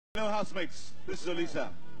Hello housemates, this is Olisa.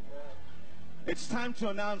 It's time to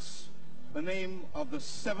announce the name of the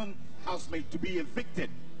 7th housemate to be evicted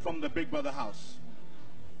from the Big Brother house.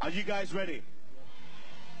 Are you guys ready?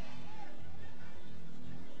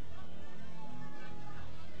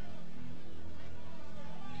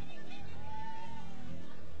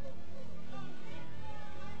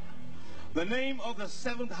 The name of the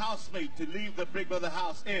 7th housemate to leave the Big Brother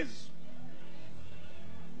house is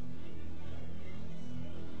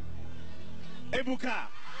Ebuka.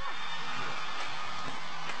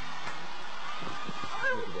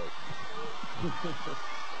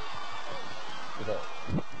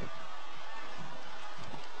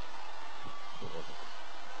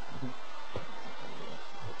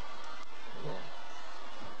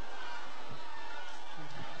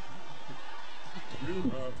 You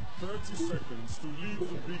have 30 seconds to leave the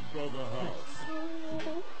Big Brother house.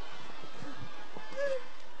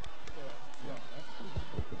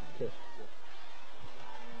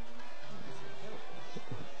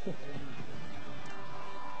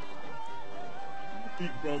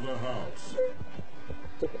 Big Brother house.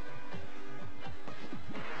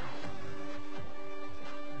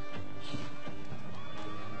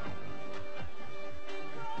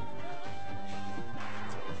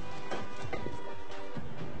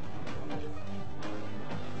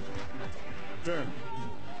 10,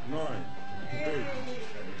 9, 8,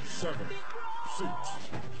 7, 6,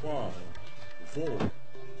 5, 4,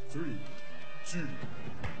 3, 2,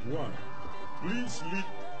 1. Please leave.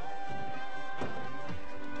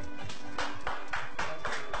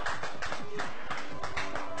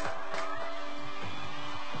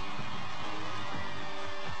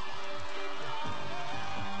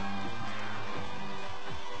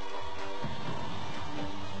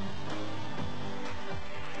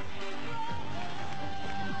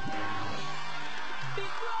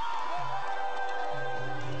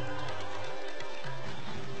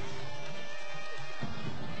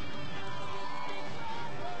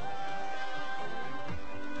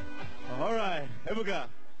 All right, Ebuka,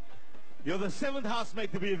 you're the 7th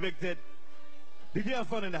housemate to be evicted. Did you have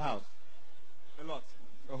fun in the house? A lot.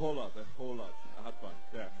 A whole lot. I had fun.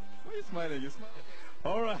 Yeah. Why are you smiling? You're smiling.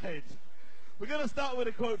 All right. We're going to start with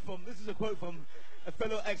a quote from, this is a quote from a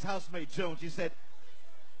fellow ex-housemate, Jones. He said,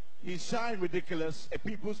 "He's shy and ridiculous, a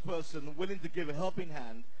people's person, willing to give a helping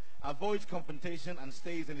hand, avoids confrontation and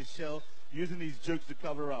stays in his shell, using his jokes to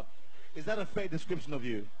cover up." Is that a fair description of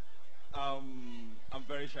you? I'm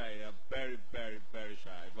very shy. Yeah. Very, very, very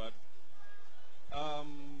shy. But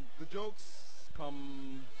the jokes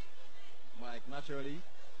come like naturally.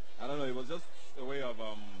 I don't know. It was just a way of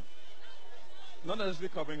not necessarily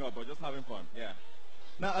covering up, but just having fun. Yeah.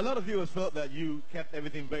 Now, a lot of viewers felt that you kept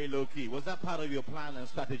everything very low-key. Was that part of your plan and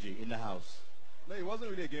strategy in the house? No, it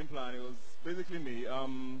wasn't really a game plan. It was basically me.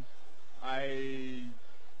 I'm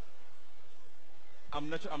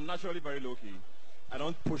naturally very low-key. I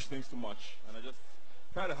don't push things too much, and I just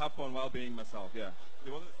try to have fun while being myself. Yeah.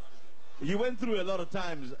 It wasn't. You went through a lot of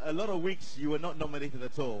times, a lot of weeks you were not nominated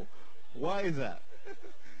at all. Why is that?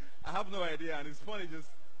 I have no idea, and it's funny. Just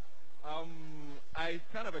I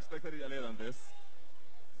kind of expected it earlier than this,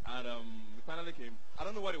 and it finally came. I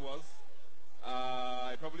don't know what it was.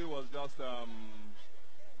 It probably was just I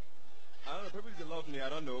don't know. Probably they loved me. I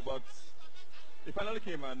don't know, but it finally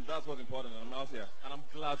came, and that's what's important. And I'm out here, and I'm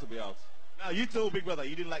glad to be out. Now, you told Big Brother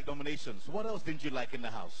you didn't like nominations. What else didn't you like in the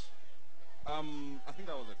house? I think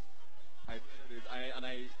that was it. I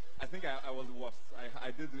think I was the worst.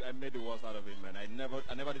 I made the worst out of it, man. I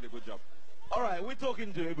never did a good job. All right, we're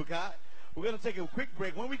talking to Ebuka. We're going to take a quick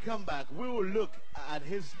break. When we come back, we will look at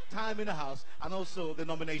his time in the house and also the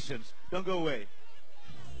nominations. Don't go away.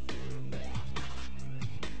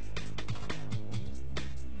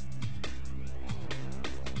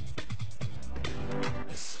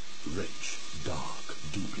 Rich, dark,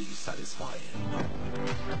 deeply satisfying.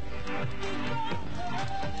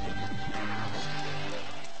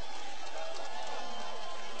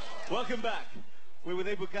 Welcome back. We're with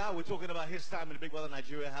Ebuka. We're talking about his time in the Big Brother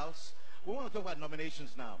Nigeria house. We want to talk about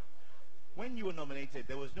nominations now. When you were nominated,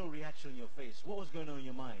 there was no reaction on your face. What was going on in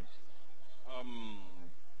your mind?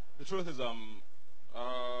 The truth is,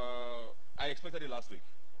 I expected it last week,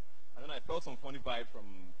 and then I felt some funny vibe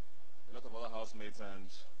from a lot of other housemates, and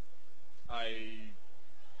I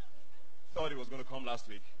thought it was going to come last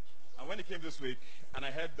week. And when it came this week, and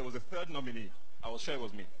I heard there was a 3rd nominee, I was sure it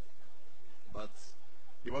was me. But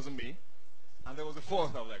it wasn't me. And there was a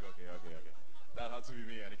 4th. I was like, okay. That had to be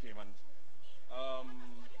me, and it came. And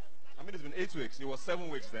I mean, it's been 8 weeks. It was 7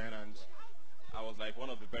 weeks then, and I was like one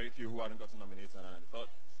of the very few who hadn't gotten nominated. And I thought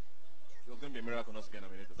it was going to be a miracle not to get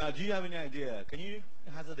nominated. Now, do you have any idea? Can you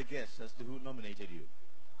hazard a guess as to who nominated you?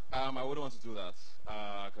 I wouldn't want to do that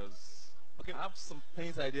because I have some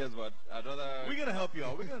faint ideas, but I'd rather. We're going to help you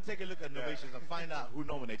out. We're going to take a look at nominations and find out who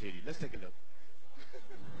nominated you. Let's take a look.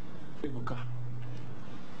 Ebuka.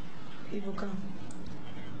 Ebuka.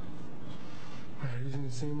 My reason,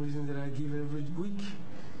 the same reason that I give every week.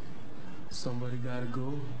 Somebody gotta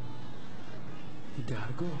go. You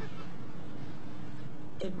gotta go.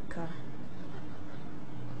 Ebuka.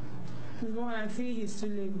 When I feel he's too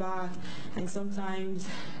laid back, and sometimes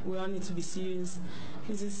we all need to be serious.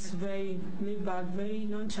 He's just very laid back, very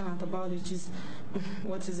nonchalant about it. Just,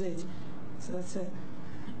 what is it? So that's it.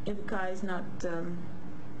 Ebuka is not.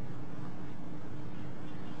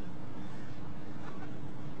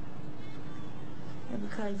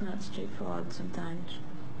 Ebuka is not straightforward sometimes,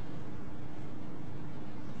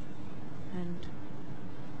 and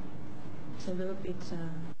it's a little bit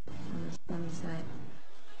on the funny side.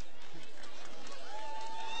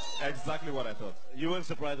 Exactly what I thought. You weren't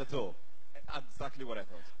surprised at all? Exactly what I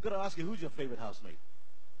thought. I'm going to ask you, who's your favorite housemate?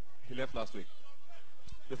 He left last week.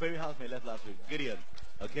 Your favorite housemate left last week. Gideon.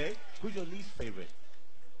 Okay? Who's your least favorite?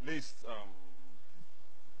 Least,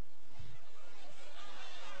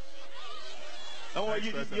 Don't worry,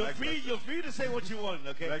 you're free to say what you want,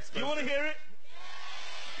 okay? You want to hear it?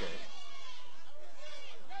 Okay.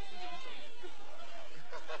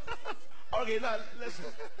 Okay, now, listen.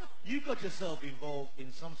 You got yourself involved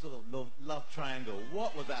in some sort of love triangle.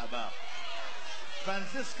 What was that about?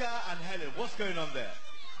 Francisca and Helen, what's going on there?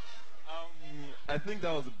 I think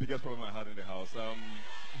that was the biggest problem I had in the house.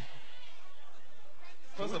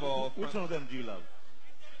 First of all... Which one of them do you love?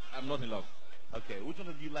 I'm not in love. Okay, which one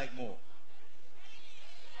do you like more?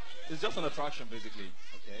 It's just an attraction, basically.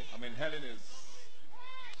 Okay. I mean, Helen is...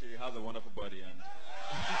 She has a wonderful body and...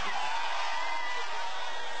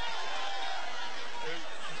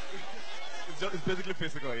 it's basically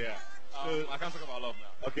physical, yeah. I can't talk about love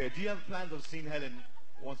now. Okay, do you have plans of seeing Helen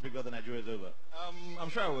once Big Brother Nigeria is over? I'm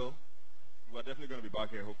sure I will. We're definitely going to be back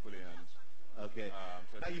here, hopefully. And okay.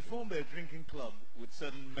 Now, you formed a drinking club with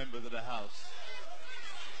certain members of the house.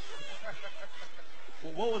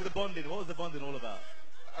 What was the bonding? What was the bonding all about?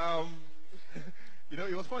 You know,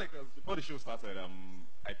 it was funny because before the show started,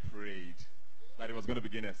 I prayed that it was going to be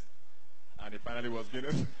Guinness. And it finally was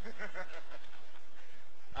Guinness.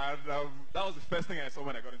 And that was the first thing I saw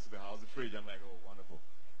when I got into the house, the fridge. I'm like, oh, wonderful.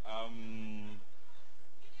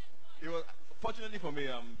 It was, fortunately for me,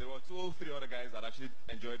 there were 2 or 3 other guys that actually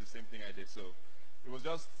enjoyed the same thing I did. So it was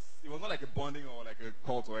not like a bonding or like a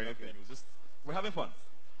cult or anything. Okay. It was just, we're having fun.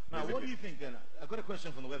 Now, basically. What do you think, I got a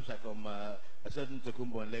question from the website from a certain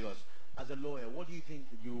Tokumbo in Lagos. As a lawyer, what do you think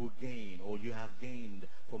you will gain or you have gained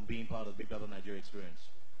from being part of the Big Brother Nigeria experience?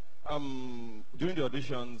 During the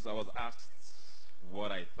auditions, I was asked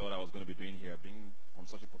what I thought I was going to be doing here, being from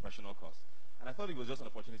such a professional course. And I thought it was just an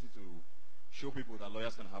opportunity to show people that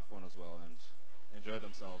lawyers can have fun as well and enjoy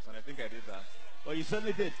themselves. And I think I did that. Well, you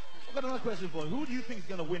certainly did. I've got another question for you. Who do you think is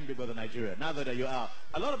going to win Big Brother Nigeria now that you're out?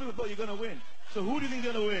 A lot of people thought you're going to win. So who do you think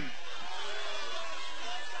is going to win?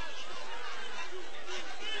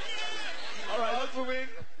 All right, let's win.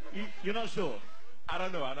 You're not sure? I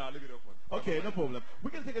don't know. I'll leave it open. Okay, no problem.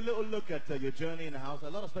 We're going to take a little look at your journey in the house. A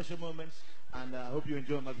lot of special moments, and I hope you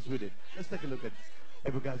enjoy Marcus with it. Let's take a look at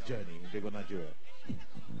Ebuka's journey in Big Brother Nigeria.